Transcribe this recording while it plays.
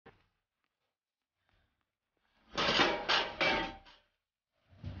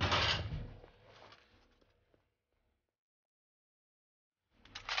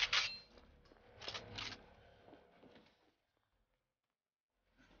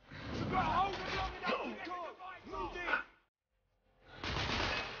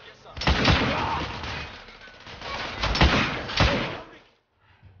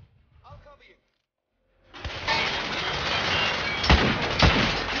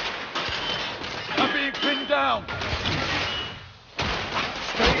down!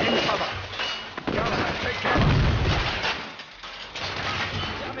 Stay in cover! Gallagher, take cover!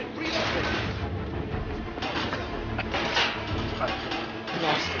 Damn it, reload!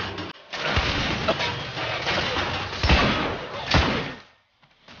 Lost it.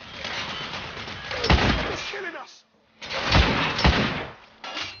 It's killing us!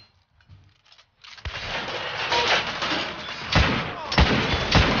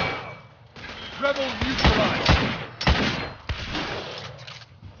 Rebel neutralized!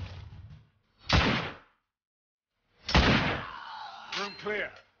 Room clear.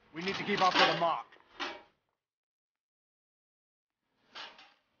 We need to keep up with the mark.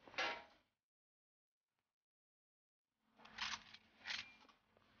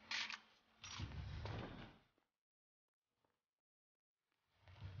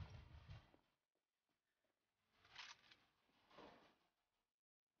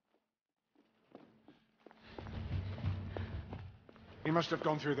 He must have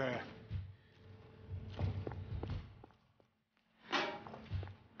gone through there.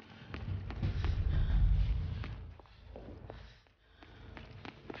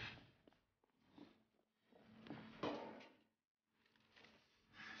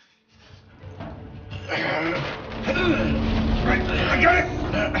 Right, I got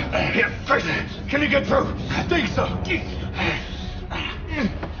it! Here, first, can you get through? I think so.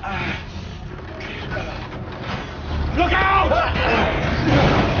 Look out!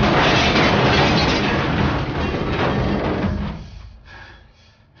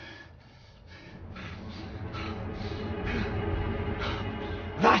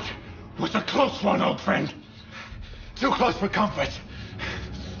 That was a close one, old friend. Too close for comfort.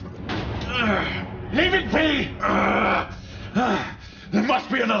 Leave it be! There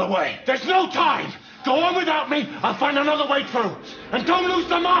must be another way. There's no time! Go on without me, I'll find another way through. And don't lose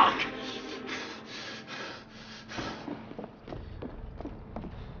the mark!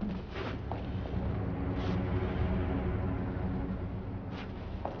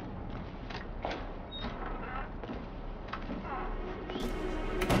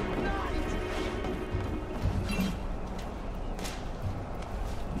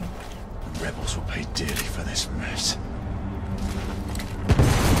 The rebels will pay dearly for this mess.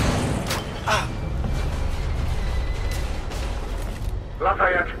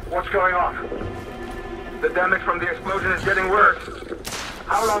 Lafayette, what's going on? The damage from the explosion is getting worse.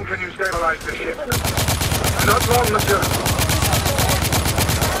 How long can you stabilize the ship? Not long, monsieur.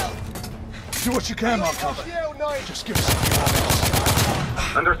 Do what you can, Marco. Just give us a few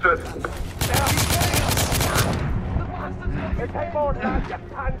minutes. Understood. Take more time, you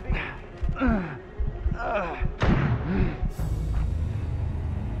pansy!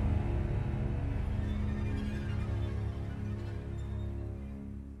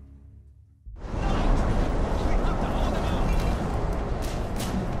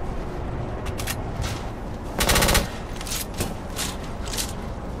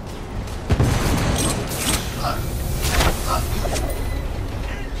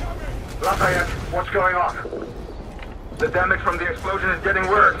 Lafayette, what's going on? The damage from the explosion is getting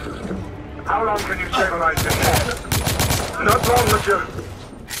worse. How long can you stabilize this ship? Not long, monsieur.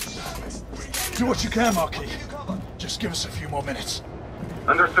 Do what you can, Marquis. Just give us a few more minutes.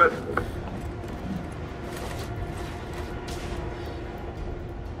 Understood.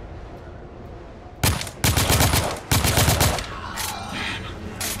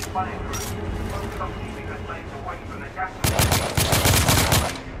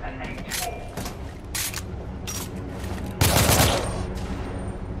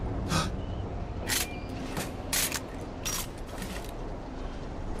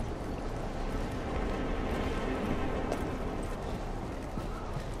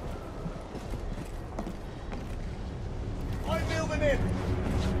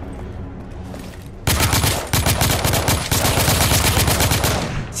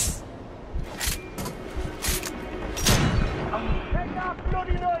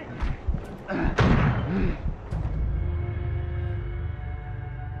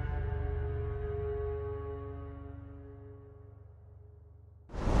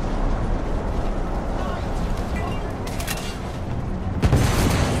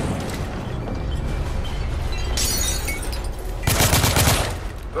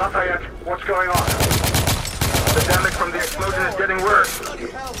 Lafayette, what's going on? The damage from the explosion is getting worse.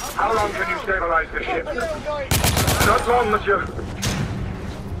 How long can you stabilize the ship? Not long, monsieur.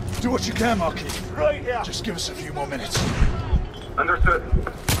 Do what you can, Marquis. Right here! Just give us a few more minutes. Understood.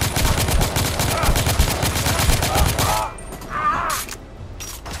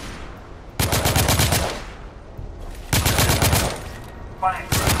 One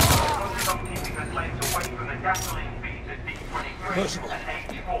extra. Focus on keeping the flames away from the gasoline feeds at D23 Percival, and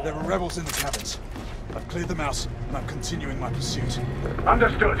 84. there are rebels in the cabins. I've cleared them out, and I'm continuing my pursuit.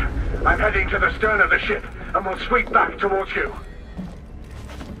 Understood. I'm heading to the stern of the ship, and will sweep back towards you.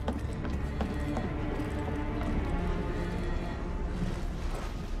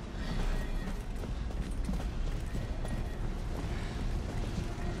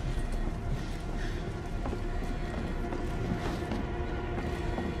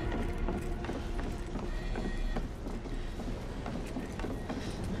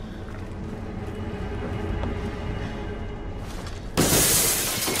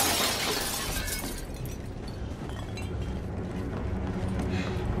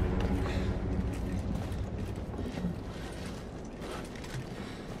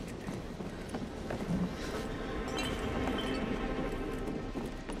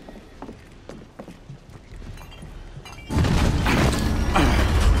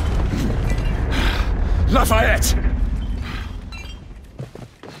 Lafayette!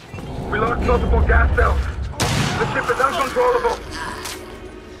 We lost multiple gas cells. The ship is uncontrollable.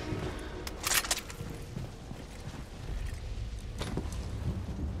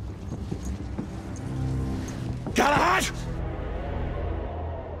 Galahad!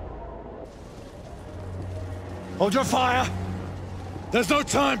 Hold your fire! There's no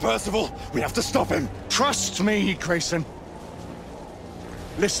time, Percival! We have to stop him! Trust me, Grayson.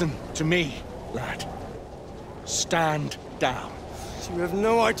 Listen to me, lad. Stand down. You have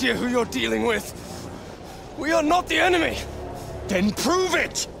no idea who you're dealing with. We are not the enemy! Then prove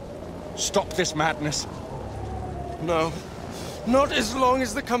it! Stop this madness. No. Not as long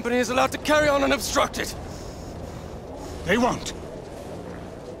as the company is allowed to carry on unobstructed. They won't.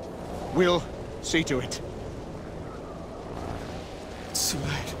 We'll see to it. It's too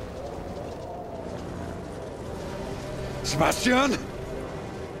late. Sebastian?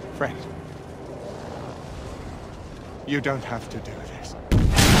 Friend. You don't have to do this.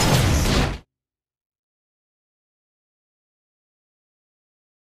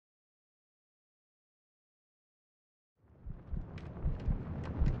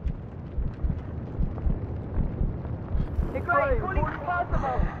 Degree, fully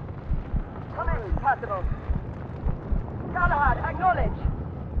possible. Come in, possible. Galahad, acknowledge.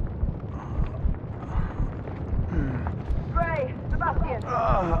 Gray, Sebastian.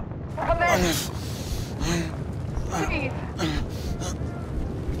 Come in. Please.